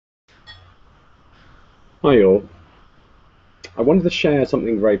Hi all. I wanted to share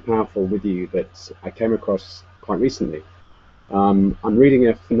something very powerful with you that I came across quite recently. I'm reading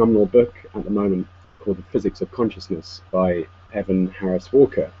a phenomenal book at the moment called The Physics of Consciousness by Evan Harris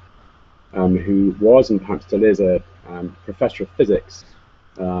Walker, who was and perhaps still is a professor of physics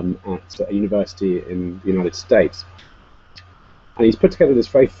at a university in the United States. And he's put together this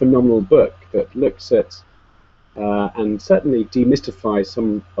very phenomenal book that looks at and certainly demystifies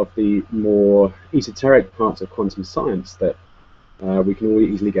some of the more esoteric parts of quantum science that we can all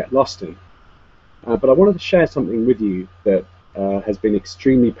easily get lost in. But I wanted to share something with you that has been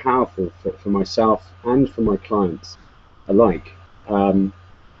extremely powerful for myself and for my clients alike, that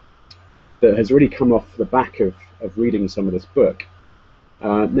has really come off the back of reading some of this book.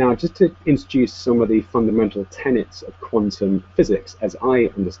 Now, just to introduce some of the fundamental tenets of quantum physics as I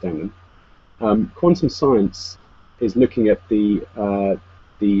understand them, quantum science is looking at the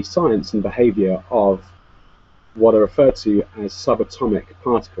science and behavior of what are referred to as subatomic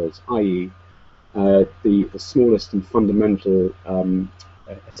particles, i.e., the smallest and fundamental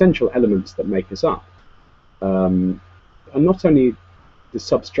essential elements that make us up. And not only the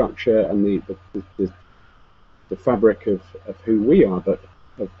substructure and the fabric of who we are, but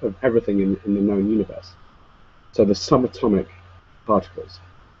of everything in the known universe. So the subatomic particles.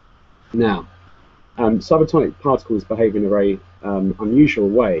 Now, subatomic particles behave in a very unusual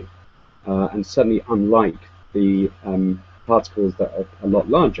way, and certainly unlike the particles that are a lot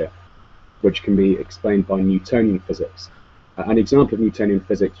larger, which can be explained by Newtonian physics. An example of Newtonian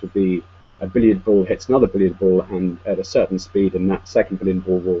physics would be a billiard ball hits another billiard ball and at a certain speed, and that second billiard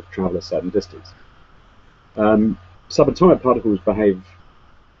ball will travel a certain distance. Subatomic particles behave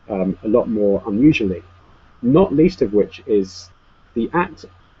a lot more unusually, not least of which is the act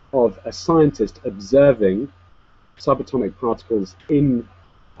of a scientist observing subatomic particles in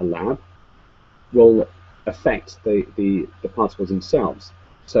a lab will affect the particles themselves.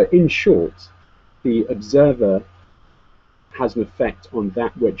 So in short, the observer has an effect on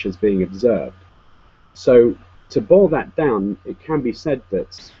that which is being observed. So to boil that down, it can be said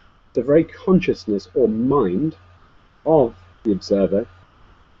that the very consciousness or mind of the observer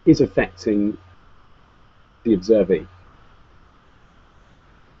is affecting the observee.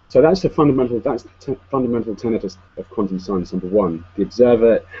 So that's the fundamental tenet of quantum science, number one. The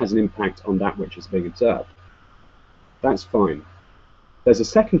observer has an impact on that which is being observed. That's fine. There's a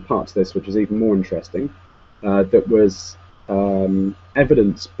second part to this which is even more interesting, that was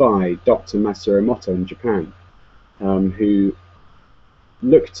evidenced by Dr. Masaru Emoto in Japan, who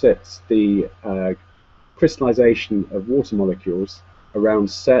looked at the crystallization of water molecules around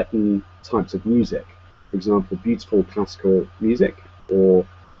certain types of music, for example, beautiful classical music or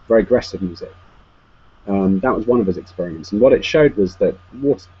very aggressive music. That was one of his experiments, and what it showed was that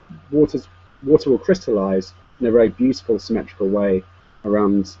water will crystallize in a very beautiful, symmetrical way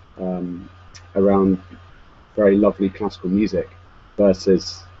around very lovely classical music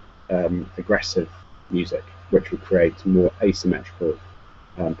versus aggressive music, which would create more asymmetrical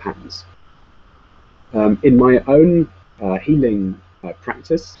patterns. In my own healing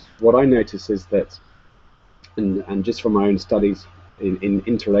practice, what I notice is that, and just from my own studies in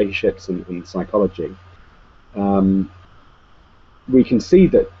interrelationships and psychology, we can see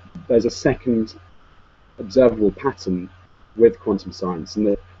that there's a second observable pattern with quantum science, and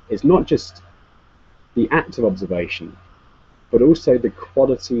that it's not just the act of observation, but also the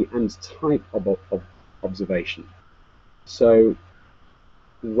quality and type of observation. So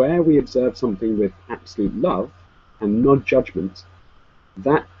where we observe something with absolute love and non-judgment,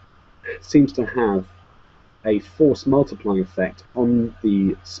 that seems to have a force multiplying effect on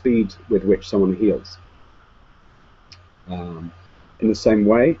the speed with which someone heals. In the same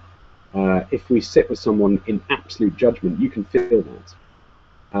way, if we sit with someone in absolute judgment, you can feel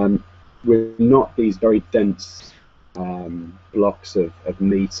that. We're not these very dense blocks of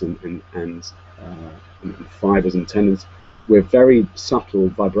meat and fibers and tendons. We're very subtle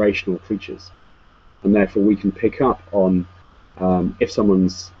vibrational creatures, and therefore we can pick up on if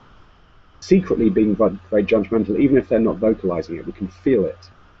someone's secretly being very judgmental, even if they're not vocalizing it. We can feel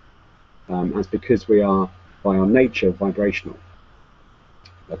it, as because we are, by our nature, vibrational.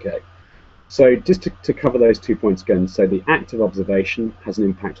 Okay. So just to cover those 2 points again, so the act of observation has an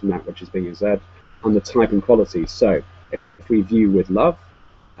impact on that which is being observed, and the type and quality. So if we view with love,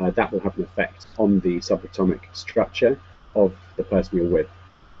 that will have an effect on the subatomic structure of the person you're with.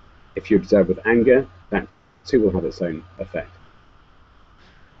 If you observe with anger, that too will have its own effect.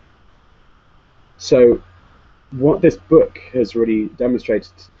 So what this book has really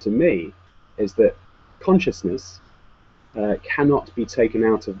demonstrated to me is that consciousness cannot be taken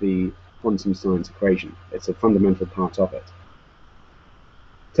out of the quantum science equation. It's a fundamental part of it.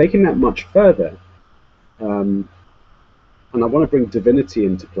 Taking that much further, and I want to bring divinity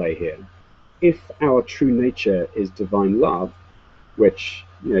into play here. If our true nature is divine love, which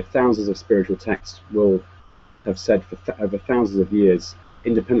thousands of spiritual texts will have said for over thousands of years,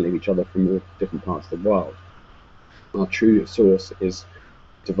 independently of each other from all different parts of the world, our true source is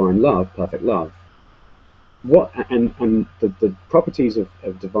divine love, perfect love. The properties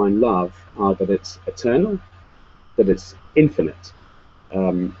of divine love are that it's eternal, that it's infinite,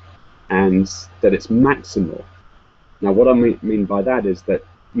 and that it's maximal. Now, what I mean by that is that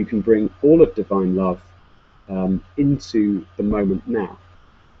you can bring all of divine love into the moment now.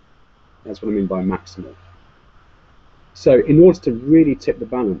 That's what I mean by maximal. So in order to really tip the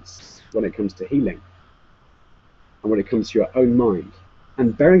balance when it comes to healing, and when it comes to your own mind,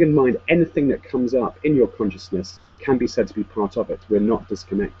 and bearing in mind anything that comes up in your consciousness can be said to be part of it. We're not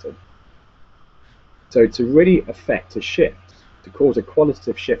disconnected. So to really affect a shift, to cause a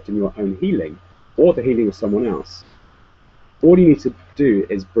qualitative shift in your own healing, or the healing of someone else, all you need to do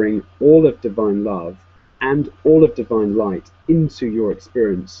is bring all of divine love and all of divine light into your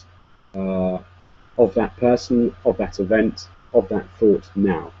experience of that person, of that event, of that thought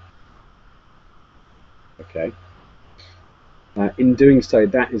now. Okay. In doing so,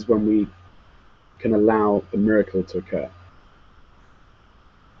 that is when we can allow the miracle to occur.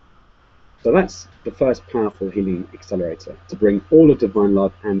 So that's the first powerful healing accelerator, to bring all of divine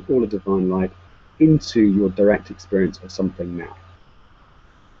love and all of divine light into your direct experience of something now.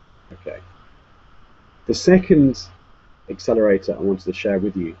 Okay. The second accelerator I wanted to share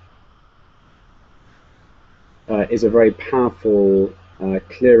with you is a very powerful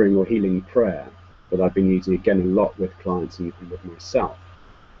clearing or healing prayer that I've been using again a lot with clients and with myself.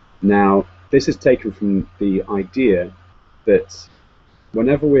 Now, this is taken from the idea that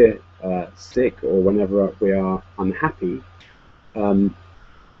whenever we're sick or whenever we are unhappy,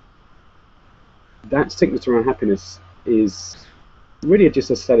 that sickness or unhappiness is really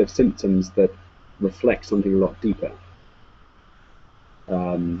just a set of symptoms that reflect something a lot deeper.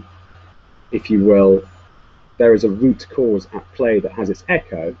 If you will, there is a root cause at play that has its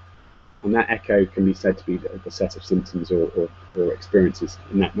echo, and that echo can be said to be the set of symptoms or experiences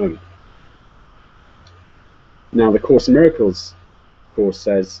in that moment. Now, the Course in Miracles course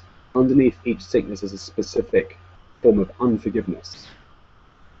says, underneath each sickness is a specific form of unforgiveness.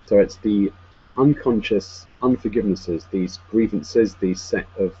 So it's the unconscious unforgivenesses, these grievances, these set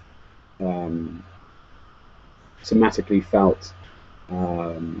of somatically felt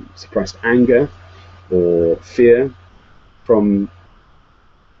suppressed anger or fear from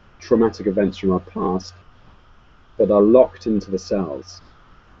traumatic events from our past that are locked into the cells,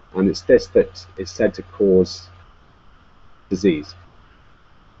 and it's this that is said to cause disease.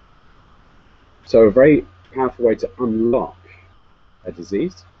 So a very powerful way to unlock a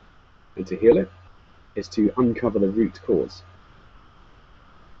disease and to heal it is to uncover the root cause.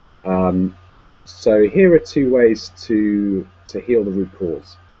 So here are two ways to heal the root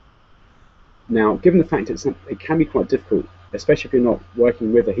cause. Now, given the fact it can be quite difficult, especially if you're not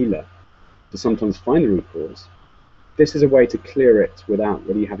working with a healer, to sometimes find the root cause, this is a way to clear it without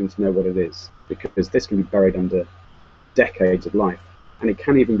really having to know what it is, because this can be buried under decades of life, and it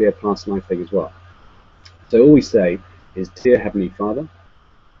can even be a past life thing as well. So all we say is, Dear Heavenly Father,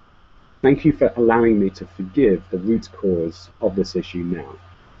 thank you for allowing me to forgive the root cause of this issue now.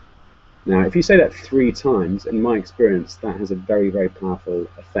 Now, if you say that 3 times, in my experience, that has a very, very powerful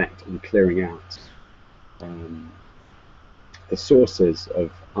effect in clearing out the sources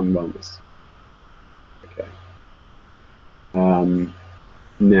of unwellness. Okay.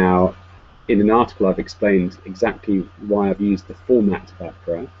 Now, in an article, I've explained exactly why I've used the format of that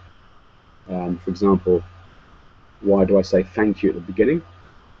prayer. For example, why do I say thank you at the beginning?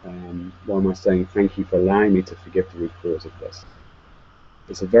 Why am I saying thank you for allowing me to forgive the root cause of this?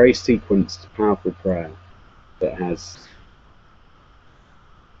 It's a very sequenced, powerful prayer that has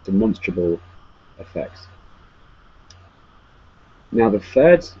demonstrable effects. Now, the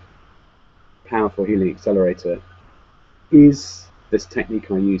third powerful healing accelerator is this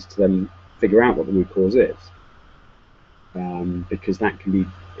technique I use to then figure out what the root cause is, because that can be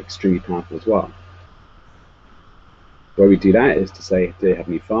extremely powerful as well. The way we do that is to say, Dear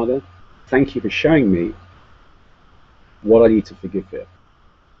Heavenly Father, thank you for showing me what I need to forgive here.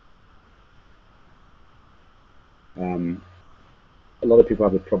 A lot of people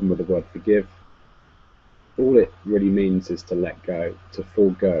have a problem with the word forgive. All it really means is to let go, to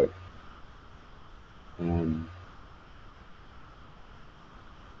forego. And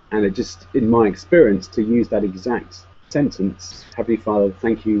it just, in my experience, to use that exact sentence, Heavenly Father,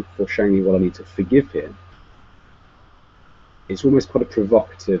 thank you for showing me what I need to forgive here, it's almost quite a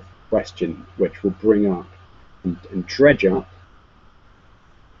provocative question which will bring up and dredge up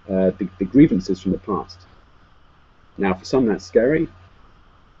the grievances from the past. Now, for some that's scary,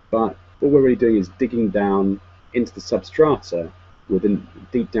 but what we're really doing is digging down into the substrata within,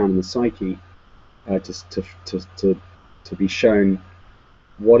 deep down in the psyche, to be shown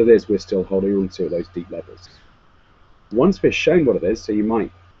what it is we're still holding on to at those deep levels. Once we're shown what it is, so you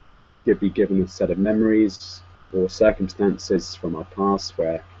might be given a set of memories or circumstances from our past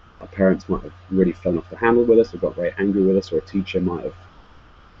where our parents might have really flown off the handle with us or got very angry with us, or a teacher might have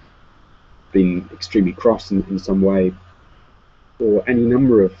been extremely cross in some way, or any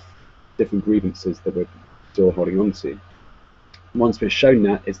number of different grievances that we're still holding on to. Once we're shown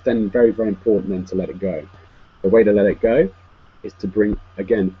that, it's then very, very important then to let it go. The way to let it go is to bring,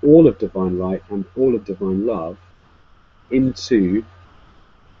 again, all of divine light and all of divine love into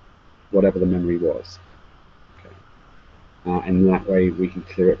whatever the memory was. Okay. And in that way, we can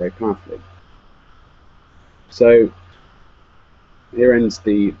clear it very powerfully. So here ends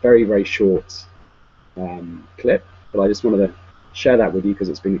the very, very short clip, but I just wanted to share that with you because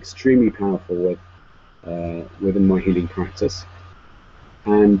it's been extremely powerful within my healing practice.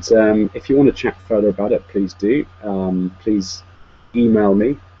 And if you want to chat further about it, please do. Please email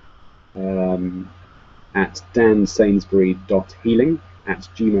me at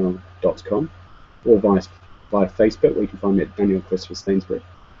dansainsbury.healing@gmail.com, or via Facebook, where you can find me at Daniel Christopher Sainsbury.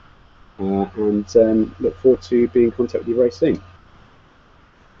 And look forward to being in contact with you very soon.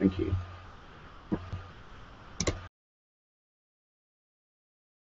 Thank you.